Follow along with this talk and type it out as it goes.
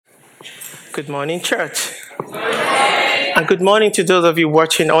Good morning, church. And good morning to those of you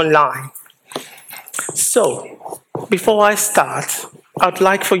watching online. So, before I start, I'd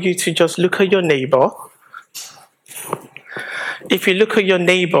like for you to just look at your neighbor. If you look at your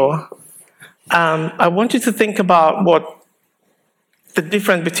neighbor, I want you to think about what the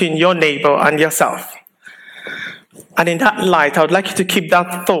difference between your neighbor and yourself. And in that light, I would like you to keep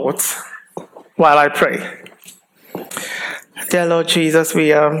that thought while I pray. Dear Lord Jesus,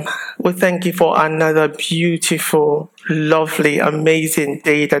 we thank you for another beautiful, lovely, amazing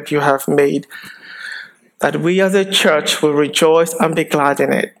day that you have made. That we as a church will rejoice and be glad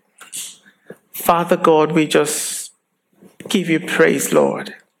in it. Father God, we just give you praise,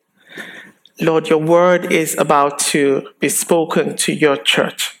 Lord. Lord, your word is about to be spoken to your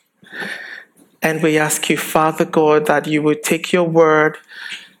church. And we ask you, Father God, that you would take your word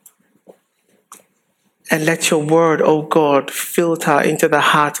and let your word, oh God, filter into the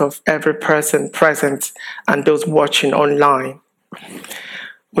heart of every person present and those watching online.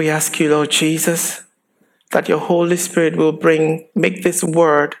 We ask you, Lord Jesus, that your Holy Spirit will make this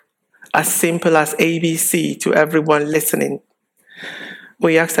word as simple as ABC to everyone listening.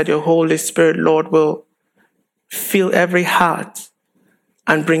 We ask that your Holy Spirit, Lord, will fill every heart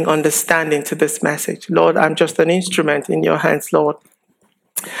and bring understanding to this message. Lord, I'm just an instrument in your hands, Lord.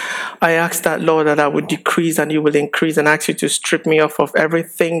 I ask that, Lord, that I would decrease and you will increase, and ask you to strip me off of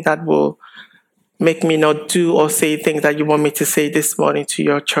everything that will make me not do or say things that you want me to say this morning to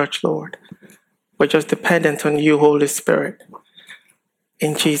your church, Lord. We're just dependent on you, Holy Spirit.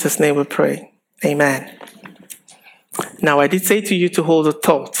 In Jesus' name we pray. Amen. Now, I did say to you to hold a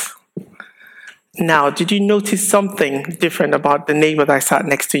thought. Now, did you notice something different about the neighbor that sat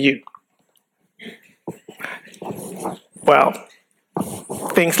next to you? Well,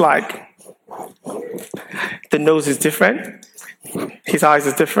 things like the nose is different, his eyes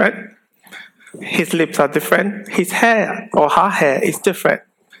is different, his lips are different, his hair or her hair is different.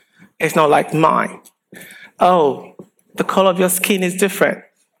 It's not like mine. Oh, the color of your skin is different.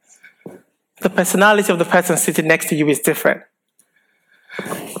 The personality of the person sitting next to you is different.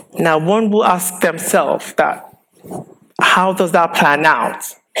 Now, one will ask themselves that, how does that plan out?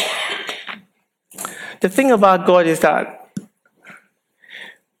 The thing about God is that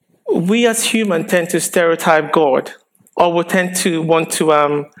we as humans tend to stereotype God, or we tend to want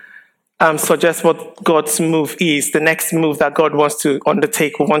to suggest what God's move is, the next move that God wants to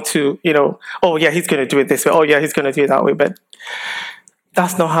undertake. We want to, oh yeah, he's going to do it this way. Oh yeah, he's going to do it that way. But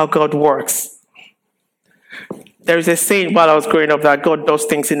that's not how God works. There is a saying while I was growing up that God does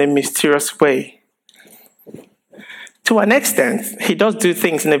things in a mysterious way. To an extent, he does do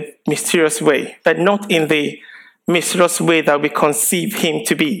things in a mysterious way, but not in the mysterious way that we conceive him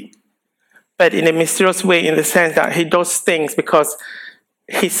to be. But in a mysterious way in the sense that he does things because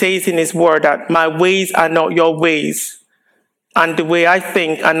he says in his word that my ways are not your ways, and the way I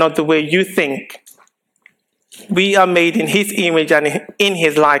think are not the way you think. We are made in his image and in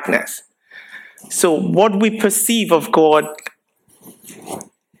his likeness. So what we perceive of God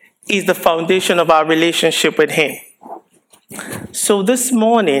is the foundation of our relationship with him. So this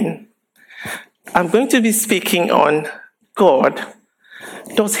morning, I'm going to be speaking on God.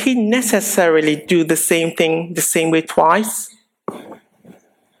 Does he necessarily do the same thing the same way twice?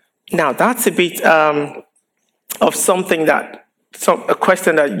 Now, that's a bit of something a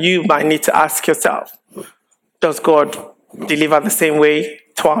question that you might need to ask yourself. Does God deliver the same way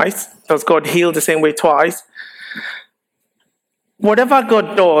twice? Does God heal the same way twice? Whatever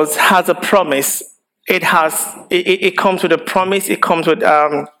God does has a promise. It comes with a promise. It comes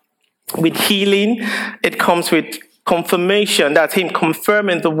with healing. It comes with confirmation. That's him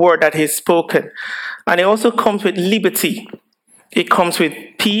confirming the word that he's spoken. And it also comes with liberty. It comes with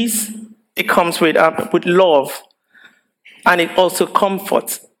peace. It comes with love. And it also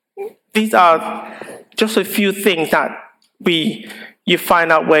comforts. These are just a few things that you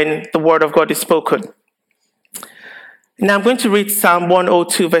find out when the word of God is spoken. Now I'm going to read Psalm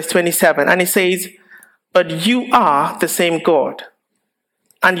 102 verse 27, and it says, "But you are the same God,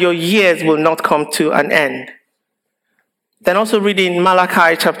 and your years will not come to an end." Then also reading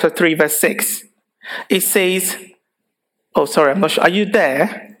Malachi chapter 3 verse 6, it says, oh sorry, I'm not sure, are you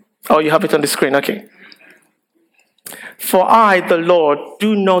there? Oh, you have it on the screen, okay. "For I, the Lord,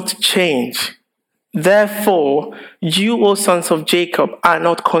 do not change. Therefore, you, O sons of Jacob, are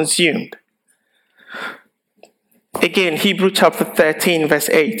not consumed." Again, Hebrews chapter 13, verse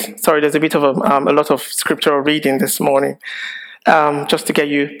 8. Sorry, there's a bit of a lot of scriptural reading this morning, just to get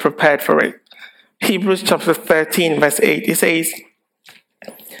you prepared for it. Hebrews chapter 13, verse 8. It says,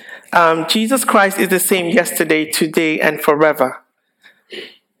 Jesus Christ is the same yesterday, today, and forever.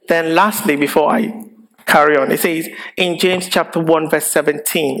 Then lastly, before I carry on, it says in James chapter 1, verse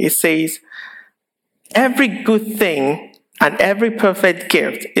 17, it says, every good thing and every perfect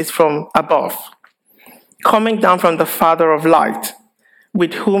gift is from above, coming down from the Father of light,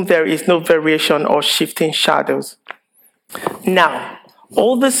 with whom there is no variation or shifting shadows. Now,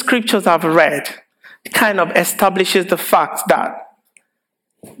 all the scriptures I've read kind of establishes the fact that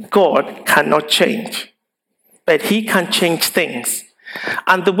God cannot change, but he can change things.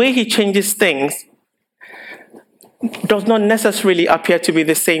 And the way he changes things does not necessarily appear to be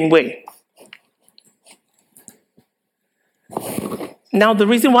the same way. Now, the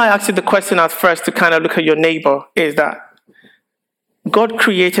reason why I asked you the question at first to kind of look at your neighbor is that God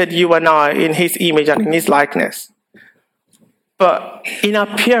created you and I in his image and in his likeness. But in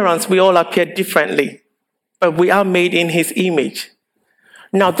appearance, we all appear differently. But we are made in his image.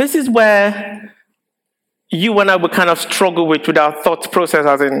 Now, this is where you and I would kind of struggle with our thought process,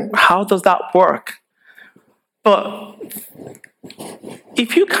 as in, how does that work? But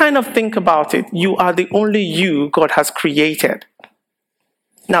if you kind of think about it, you are the only you God has created.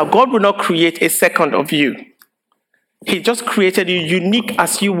 Now, God will not create a second of you. He just created you unique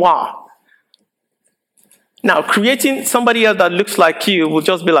as you are. Now, creating somebody else that looks like you will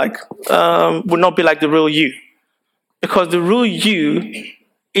just be like, will not be like the real you. Because the real you,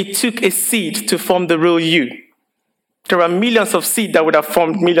 it took a seed to form the real you. There are millions of seeds that would have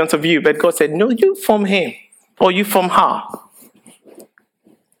formed millions of you, but God said, no, you form him, or you form her.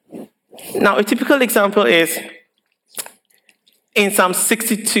 Now, a typical example is in Psalm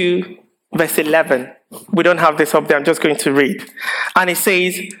 62, verse 11. We don't have this up there, I'm just going to read. And it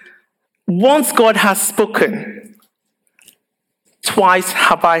says, once God has spoken, twice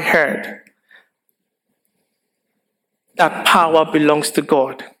have I heard. That power belongs to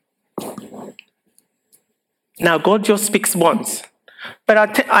God. Now, God just speaks once.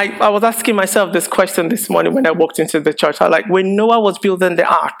 But I was asking myself this question this morning when I walked into the church. I was like, when Noah was building the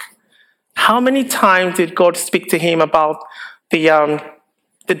ark, how many times did God speak to him about the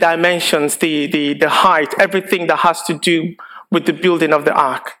dimensions, the height, everything that has to do with the building of the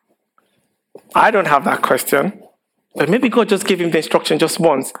ark? I don't have that question. But maybe God just gave him the instruction just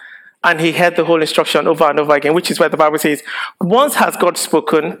once. And he heard the whole instruction over and over again, which is where the Bible says, once has God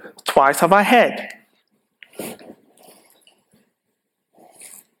spoken, twice have I heard.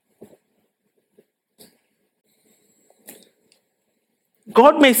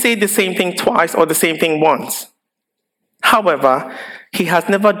 God may say the same thing twice or the same thing once. However, he has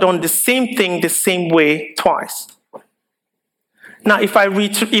never done the same thing the same way twice. Now, if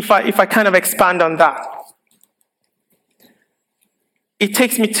I kind of expand on that, it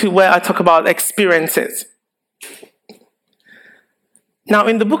takes me to where I talk about experiences. Now,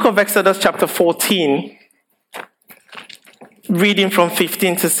 in the book of Exodus, chapter 14, reading from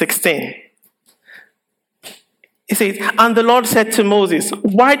 15 to 16, it says, and the Lord said to Moses,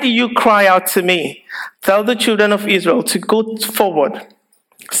 why do you cry out to me? Tell the children of Israel to go forward.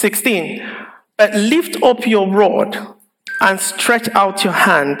 16, but lift up your rod and stretch out your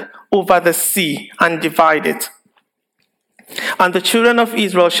hand over the sea and divide it. And the children of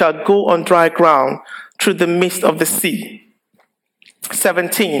Israel shall go on dry ground through the midst of the sea.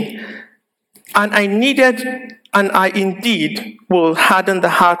 17, and I indeed will harden the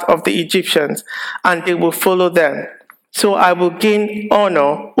heart of the Egyptians, and they will follow them. So I will gain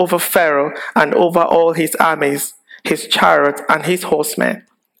honor over Pharaoh and over all his armies, his chariots, and his horsemen.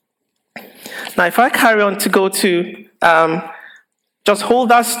 Now, if I carry on to go to, just hold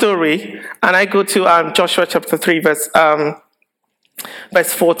that story, and I go to Joshua chapter 3, verse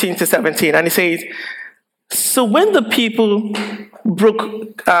 14 to 17, and it says, so when the people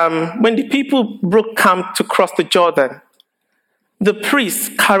broke camp to cross the Jordan, the priests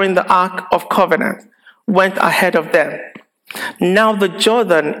carrying the Ark of Covenant went ahead of them. Now the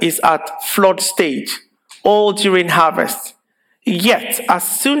Jordan is at flood stage, all during harvest. Yet, as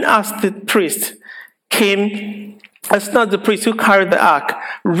soon as the priests who carried the ark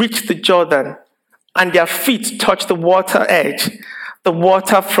reached the Jordan, and their feet touched the water edge, the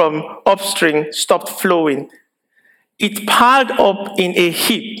water from upstream stopped flowing. It piled up in a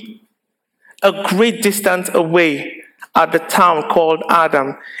heap a great distance away at the town called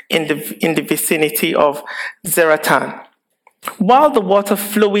Adam in the vicinity of Zaretan. While the water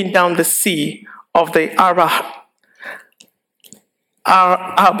flowing down the sea of the Araba,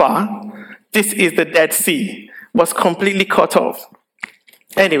 this is the Dead Sea, was completely cut off.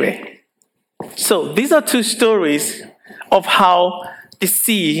 Anyway, so these are two stories of how the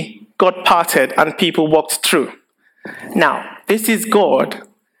sea got parted and people walked through. Now, this is God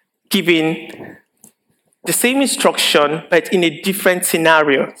giving The same instruction, but in a different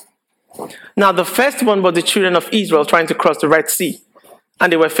scenario. Now, the first one was the children of Israel trying to cross the Red Sea.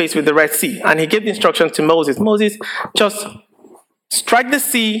 And they were faced with the Red Sea. And he gave the instruction to Moses. Moses, just strike the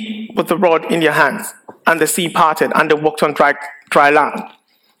sea with the rod in your hands. And the sea parted, and they walked on dry land.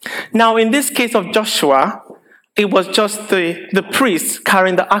 Now, in this case of Joshua, it was just the priests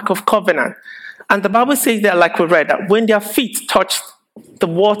carrying the Ark of Covenant. And the Bible says that, like we read, that when their feet touched the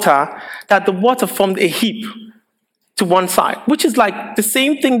water, that the water formed a heap to one side, which is like the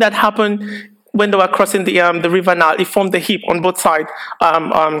same thing that happened when they were crossing the river Nile. It formed a heap on both sides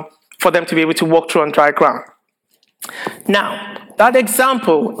for them to be able to walk through on dry ground. Now, that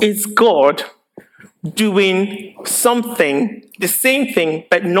example is God doing something, the same thing,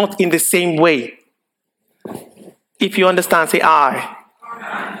 but not in the same way. If you understand, say aye.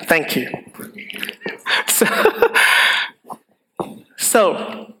 Thank you.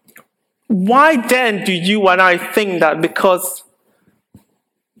 So, why then do you and I think that because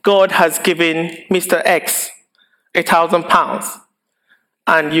God has given Mr. X £1,000,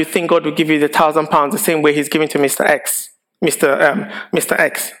 and you think God will give you the £1,000 the same way He's giving to Mr. X, Mr.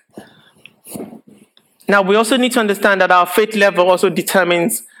 X? Now, we also need to understand that our faith level also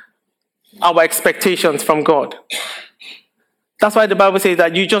determines our expectations from God. That's why the Bible says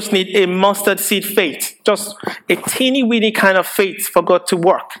that you just need a mustard seed faith, just a teeny weeny kind of faith for God to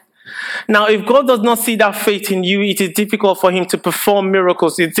work. Now, if God does not see that faith in you, it is difficult for Him to perform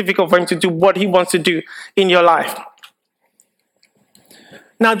miracles. It's difficult for Him to do what He wants to do in your life.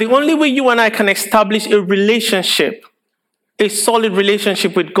 Now, the only way you and I can establish a relationship, a solid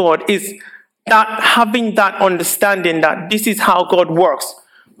relationship with God, is that having that understanding that this is how God works.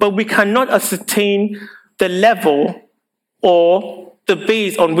 But we cannot ascertain the level or the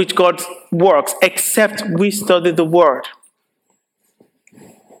base on which God works except we study the Word.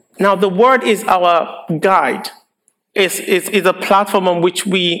 Now, the Word is our guide. It's a platform on which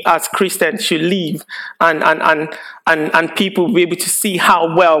we as Christians should live, and people will be able to see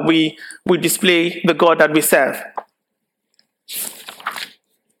how well we display the God that we serve.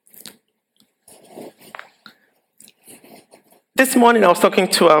 This morning I was talking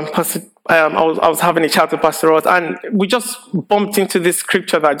to Pastor. I was having a chat with Pastor Ross, and we just bumped into this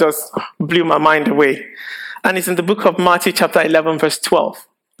scripture that just blew my mind away. And it's in the book of Matthew chapter 11, verse 12.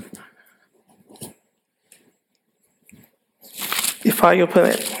 If I open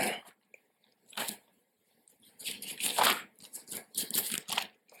it.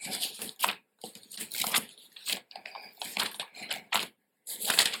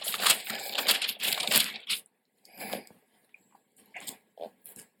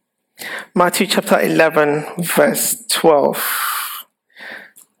 Matthew chapter 11, verse 12.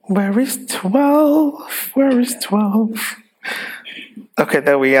 Where is 12? Where is 12? Okay,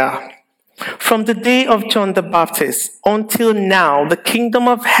 there we are. From the day of John the Baptist until now, the kingdom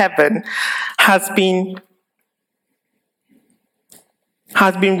of heaven has been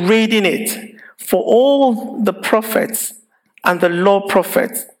raiding it for all the prophets and the law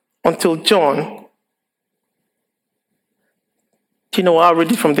prophets until John. You know, I'll read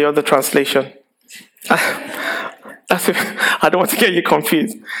it from the other translation. I don't want to get you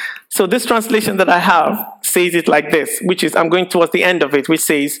confused. So this translation that I have says it like this, which is, I'm going towards the end of it, which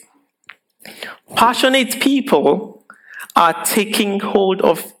says, passionate people are taking hold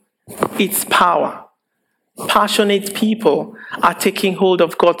of its power. Passionate people are taking hold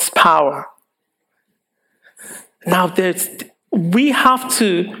of God's power. Now, we have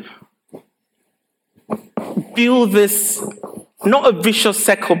to build this, not a vicious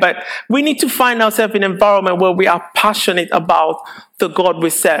circle, but we need to find ourselves in an environment where we are passionate about the God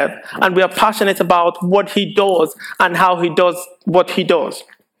we serve, and we are passionate about what He does and how He does what He does.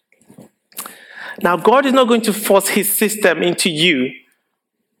 Now, God is not going to force His system into you.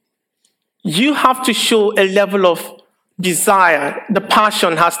 You have to show a level of desire. The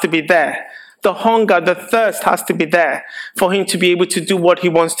passion has to be there. The hunger, the thirst has to be there for Him to be able to do what He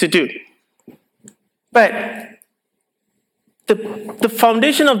wants to do. But the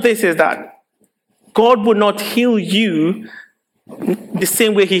foundation of this is that God will not heal you the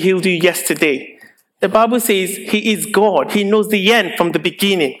same way He healed you yesterday. The Bible says He is God. He knows the end from the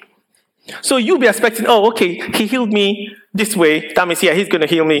beginning. So you'll be expecting, oh, okay, He healed me this way. That means, yeah, He's going to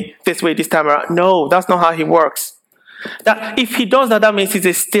heal me this way this time around. No, that's not how He works. That if He does that, that means He's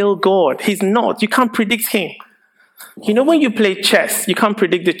a still God. He's not. You can't predict Him. You know, when you play chess, you can't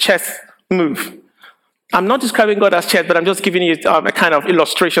predict the chess move. I'm not describing God as chess, but I'm just giving you a kind of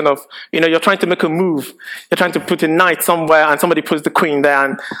illustration of, you're trying to make a move. You're trying to put a knight somewhere, and somebody puts the queen there,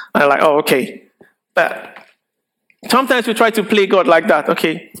 and you're like, oh, okay. But Sometimes we try to play God like that.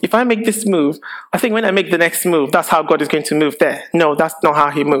 Okay, if I make this move, I think when I make the next move, that's how God is going to move there. No, that's not how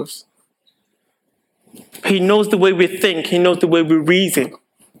he moves. He knows the way we think. He knows the way we reason.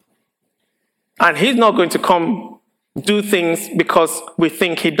 And he's not going to come do things because we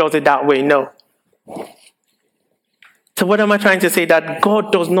think he does it that way. No. So what am I trying to say? That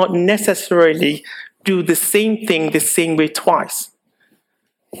God does not necessarily do the same thing the same way twice.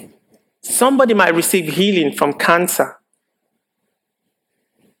 Somebody might receive healing from cancer.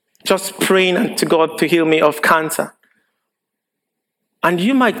 Just praying to God to heal me of cancer. And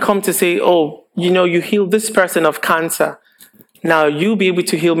you might come to say, oh, you healed this person of cancer. Now you'll be able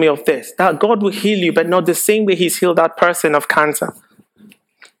to heal me of this. That God will heal you, but not the same way he's healed that person of cancer.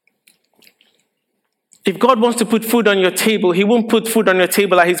 If God wants to put food on your table, he won't put food on your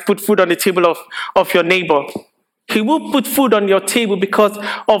table like he's put food on the table of your neighbor. He will put food on your table because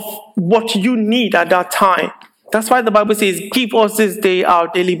of what you need at that time. That's why the Bible says, give us this day our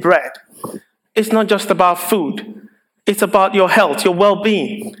daily bread. It's not just about food. It's about your health, your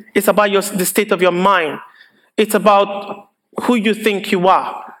well-being. It's about the state of your mind. It's about who you think you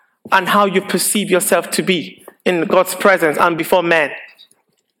are and how you perceive yourself to be in God's presence and before men.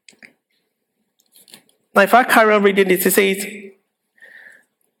 Now, if I carry on reading this, it says,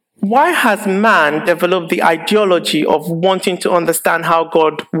 why has man developed the ideology of wanting to understand how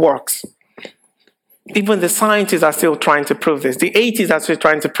God works? Even the scientists are still trying to prove this. The atheists are still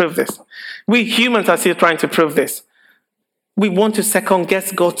trying to prove this. We humans are still trying to prove this. We want to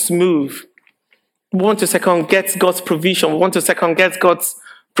second-guess God's move. We want to second-guess God's provision. We want to second-guess God's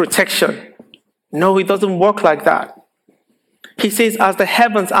protection. No, it doesn't work like that. He says, as the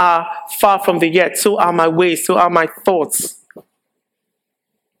heavens are far from the earth, so are my ways, so are my thoughts.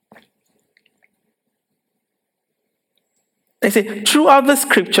 They say, throughout the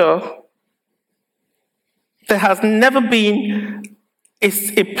scripture, there has never been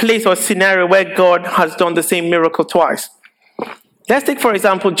a place or scenario where God has done the same miracle twice. Let's take, for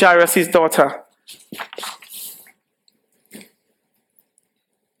example, Jairus' daughter.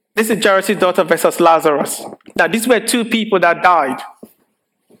 This is Jairus' daughter versus Lazarus. Now, these were two people that died.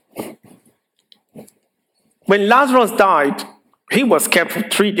 When Lazarus died, he was kept for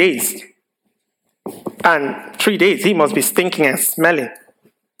 3 days. And 3 days, he must be stinking and smelling.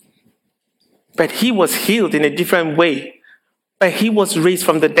 But he was healed in a different way. But he was raised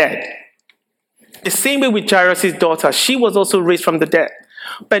from the dead. The same way with Jairus' daughter, she was also raised from the dead.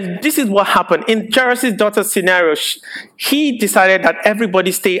 But this is what happened. In Jairus' daughter's scenario, he decided that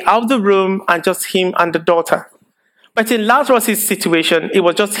everybody stay out of the room and just him and the daughter. But in Lazarus' situation, it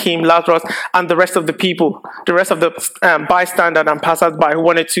was just him, Lazarus, and the rest of the people, the rest of the bystanders and passers-by who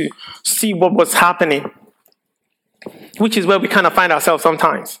wanted to see what was happening, which is where we kind of find ourselves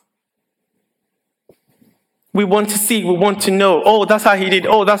sometimes. We want to see, we want to know, oh, that's how he did,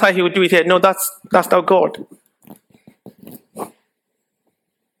 oh, that's how he would do it here. No, that's not God.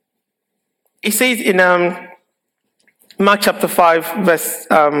 It says in Mark chapter 5, verse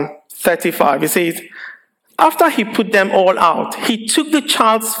 35, it says, after he put them all out, he took the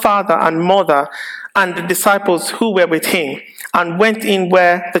child's father and mother and the disciples who were with him and went in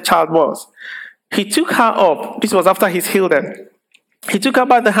where the child was. He took her up. This was after he's healed them. He took her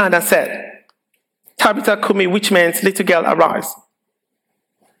by the hand and said, Tabitha Kumi, which means little girl, arise.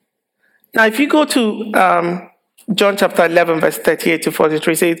 Now, if you go to John chapter 11, verse 38 to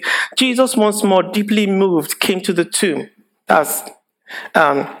 43, it says, Jesus, once more deeply moved, came to the tomb. That's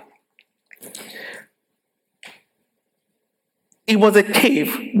it was a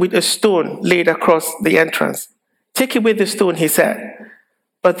cave with a stone laid across the entrance. Take away the stone, he said.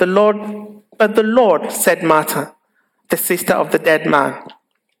 But the Lord, said Martha, the sister of the dead man,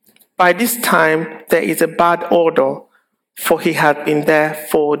 by this time there is a bad odor, for he had been there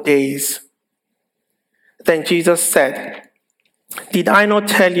 4 days. Then Jesus said, did I not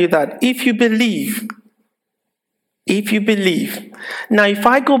tell you that if you believe. Now, if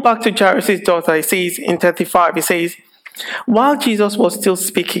I go back to Jairus' daughter, it says in 35, it says, while Jesus was still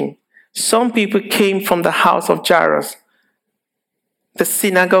speaking, some people came from the house of Jairus, the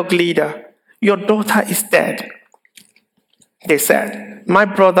synagogue leader. Your daughter is dead, they said. My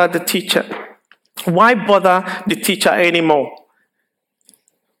brother, the teacher. Why bother the teacher anymore?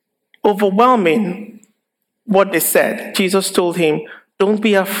 Overwhelming what they said, Jesus told him, don't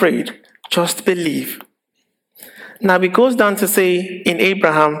be afraid, just believe. Now it goes down to say in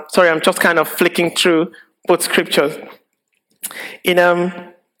Abraham, sorry, I'm just kind of flicking through both scriptures. In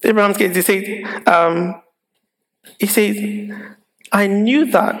Abraham's case, he says, I knew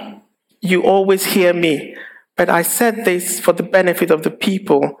that you always hear me, But I said this for the benefit of the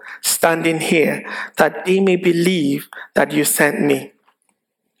people standing here, that they may believe that you sent me."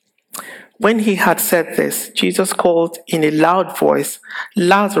 When he had said this, Jesus called in a loud voice,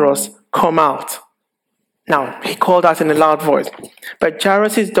 "Lazarus, come out." Now, he called out in a loud voice. But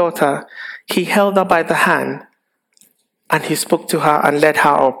Jairus' daughter, he held her by the hand, and he spoke to her and led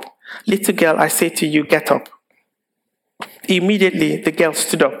her up. "Little girl, I say to you, get up." Immediately, the girl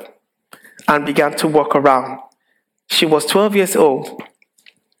stood up and began to walk around. She was 12 years old.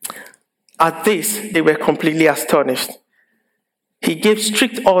 At this, they were completely astonished. He gave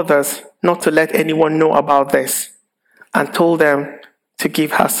strict orders not to let anyone know about this and told them to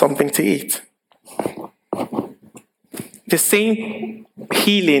give her something to eat. The same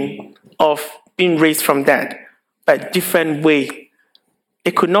healing of being raised from dead, but different way.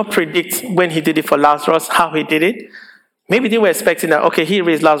 They could not predict when he did it for Lazarus, how he did it. Maybe they were expecting that, okay, he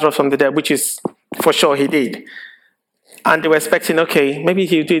raised Lazarus from the dead, which is for sure he did. And they were expecting, okay, maybe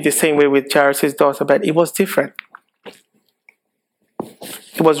he'll do it the same way with Jairus' daughter, but it was different.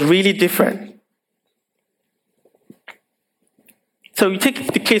 It was really different. So you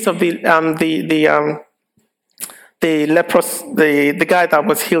take the case of the guy that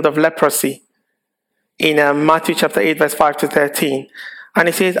was healed of leprosy in Matthew chapter 8, verse 5 to 13. And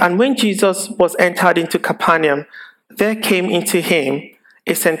it says, "And when Jesus was entered into Capernaum, there came into him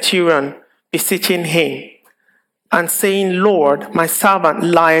a centurion beseeching him, and saying, Lord, my servant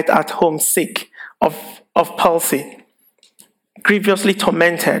lieth at home sick of palsy, grievously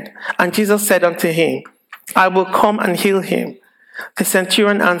tormented. And Jesus said unto him, I will come and heal him. The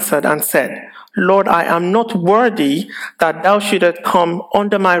centurion answered and said, Lord, I am not worthy that thou shouldest come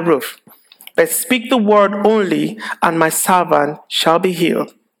under my roof, but speak the word only, and my servant shall be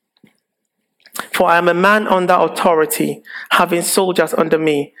healed. For I am a man under authority, having soldiers under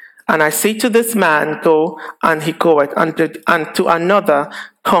me. And I say to this man, go, and he goeth, and to another,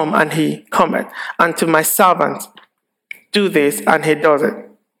 come, and he cometh, and to my servant, do this, and he does it."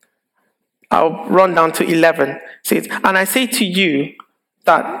 I'll run down to 11. It says, "And I say to you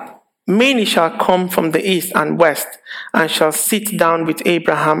that many shall come from the east and west, and shall sit down with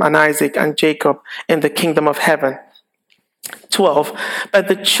Abraham and Isaac and Jacob in the kingdom of heaven." 12. "But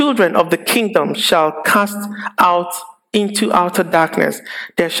the children of the kingdom shall cast out into outer darkness.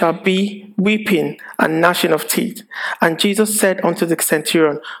 There shall be weeping and gnashing of teeth. And Jesus said unto the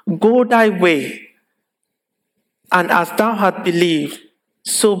centurion, Go thy way, and as thou hast believed,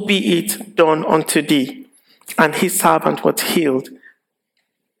 so be it done unto thee. And his servant was healed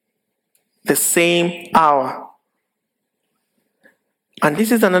the same hour." And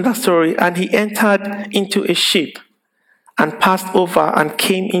this is another story. "And he entered into a ship and passed over and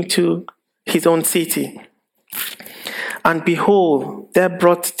came into his own city. And behold, there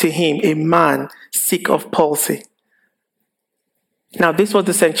brought to him a man sick of palsy." Now this was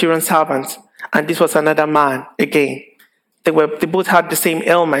the centurion's servant, and this was another man again. They both had the same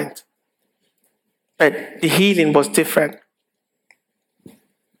ailment, but the healing was different.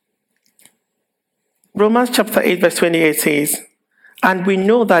 Romans chapter 8, verse 28 says, "And we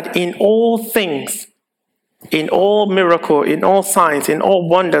know that in all things, in all miracle, in all signs, in all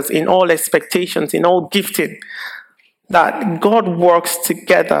wonders, in all expectations, in all gifting, that God works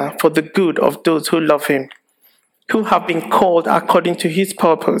together for the good of those who love him, who have been called according to his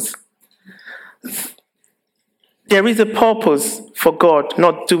purpose." There is a purpose for God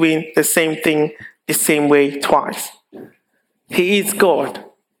not doing the same thing the same way twice. He is God.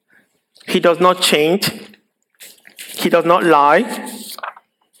 He does not change. He does not lie.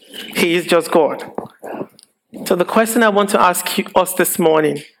 He is just God. So the question I want to ask us this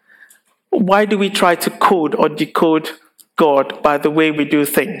morning, why do we try to code or decode God by the way we do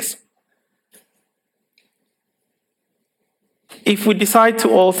things? If we decide to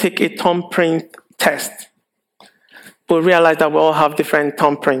all take a thumbprint test, we'll realize that we all have different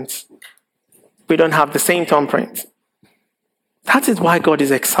thumbprints. We don't have the same thumbprints. That is why God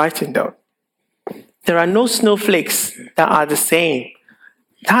is exciting, though. There are no snowflakes that are the same.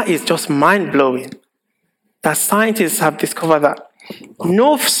 That is just mind-blowing. That scientists have discovered that.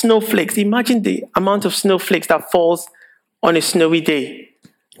 No snowflakes. Imagine the amount of snowflakes that falls on a snowy day.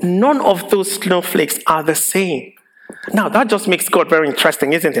 None of those snowflakes are the same. Now, that just makes God very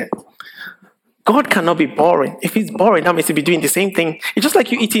interesting, isn't it? God cannot be boring. If he's boring, that means he'll be doing the same thing. It's just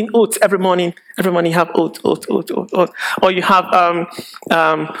like you eating oats every morning. Every morning you have oats. Or you have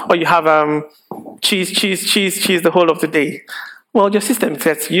cheese the whole of the day. Well, your system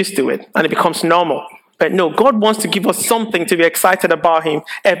gets used to it and it becomes normal. But no, God wants to give us something to be excited about him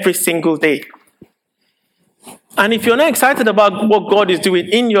every single day. And if you're not excited about what God is doing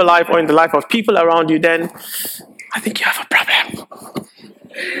in your life or in the life of people around you, then I think you have a problem.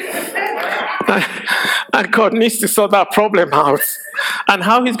 And God needs to sort that problem out. And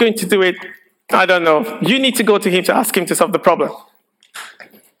how he's going to do it, I don't know. You need to go to him to ask him to solve the problem.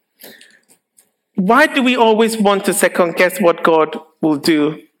 Why do we always want to second guess what God will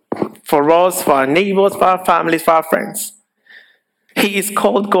do for us, for our neighbors, for our families, for our friends? He is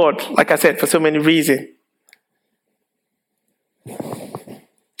called God, like I said, for so many reasons.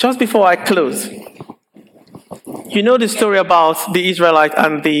 Just before I close, you know the story about the Israelites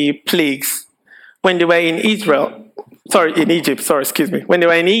and the plagues. When they were in Egypt, when they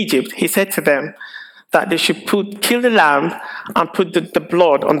were in Egypt, he said to them that they should kill the lamb and put the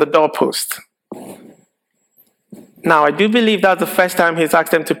blood on the doorpost. Now, I do believe that's the first time he's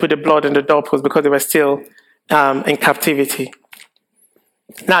asked them to put the blood on the doorpost because they were still in captivity.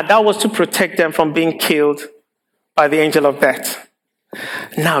 Now, that was to protect them from being killed by the angel of death.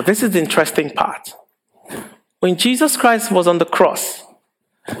 Now, this is the interesting part. When Jesus Christ was on the cross,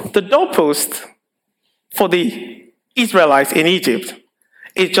 the doorpost for the Israelites in Egypt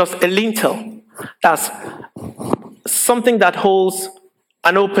is just a lintel. That's something that holds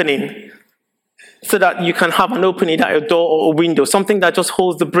an opening so that you can have an opening at a door or a window, something that just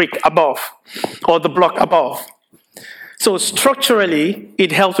holds the brick above or the block above. So structurally,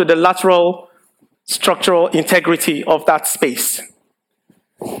 it helps with the lateral structural integrity of that space.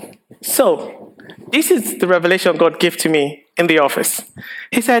 So, this is the revelation God gave to me in the office.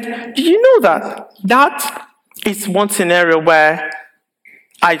 He said, do you know that is one scenario where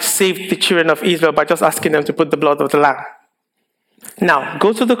I saved the children of Israel by just asking them to put the blood of the lamb? Now,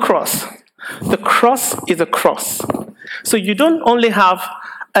 go to the cross. The cross is a cross. So you don't only have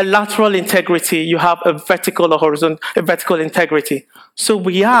a lateral integrity, you have a vertical or horizontal, a vertical integrity. So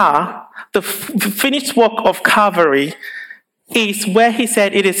we are, the finished work of Calvary is where he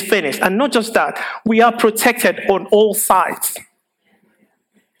said it is finished. And not just that, we are protected on all sides.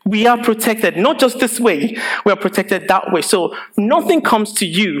 We are protected, not just this way, we are protected that way. So nothing comes to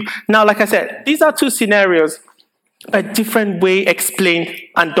you. Now, like I said, these are two scenarios, a different way explained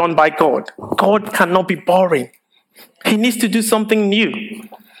and done by God. God cannot be boring. He needs to do something new.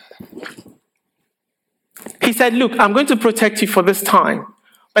 He said, look, I'm going to protect you for this time,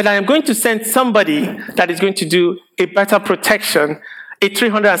 but I am going to send somebody that is going to do a better protection, a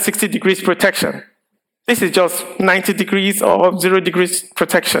 360 degrees protection. This is just 90 degrees or 0 degrees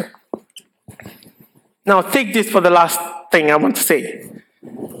protection. Now take this for the last thing I want to say.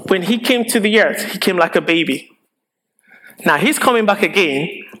 When he came to the earth, he came like a baby. Now he's coming back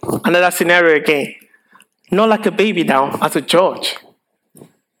again, another scenario again. Not like a baby now, as a judge.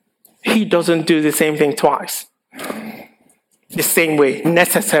 He doesn't do the same thing twice. The same way,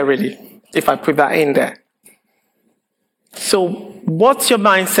 necessarily, if I put that in there. So what's your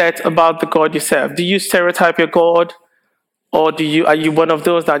mindset about the God you serve? Do you stereotype your God? Or are you one of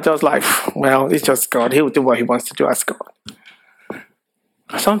those that just like, well, it's just God. He will do what he wants to do as God.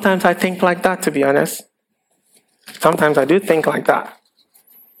 Sometimes I think like that, to be honest. Sometimes I do think like that.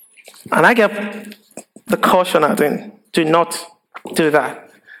 And I get the caution out in, do not do that.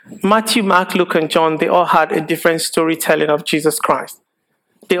 Matthew, Mark, Luke, and John, they all had a different storytelling of Jesus Christ.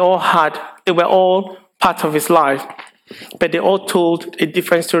 They were all part of his life, but they all told a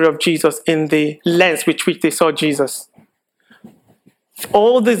different story of Jesus in the lens with which they saw Jesus.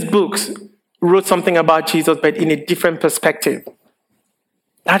 All these books wrote something about Jesus, but in a different perspective.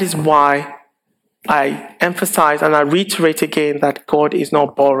 That is why I emphasize and I reiterate again that God is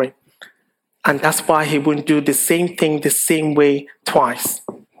not boring. And that's why he wouldn't do the same thing the same way twice.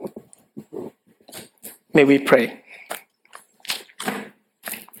 May we pray.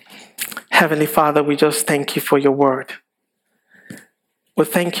 Heavenly Father, we just thank you for your word. We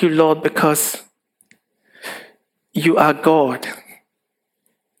thank you, Lord, because you are God.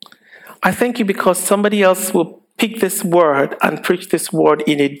 I thank you because somebody else will pick this word and preach this word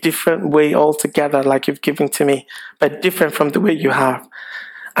in a different way altogether, like you've given to me, but different from the way you have.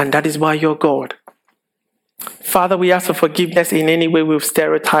 And that is why you're God. Father, we ask for forgiveness in any way we've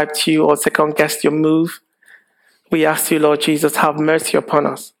stereotyped you or second-guessed your move. We ask you, Lord Jesus, have mercy upon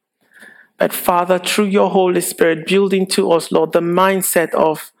us. But Father, through your Holy Spirit, build into us, Lord, the mindset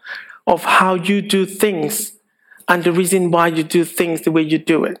of how you do things and the reason why you do things the way you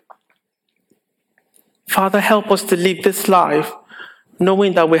do it. Father, help us to live this life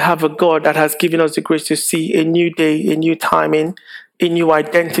knowing that we have a God that has given us the grace to see a new day, a new timing, a new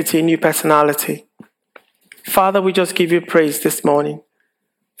identity, a new personality. Father, we just give you praise this morning.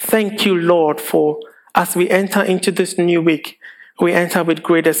 Thank you, Lord, for as we enter into this new week, we enter with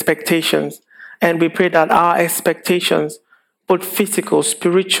great expectations, And we pray that our expectations, both physical,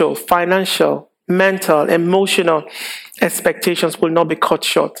 spiritual, financial, mental, emotional expectations, will not be cut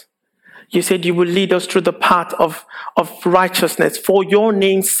short. You said you will lead us through the path of righteousness for your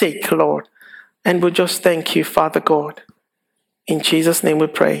name's sake, Lord. And we just thank you, Father God. In Jesus' name we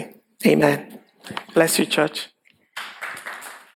pray. Amen. Bless you, church.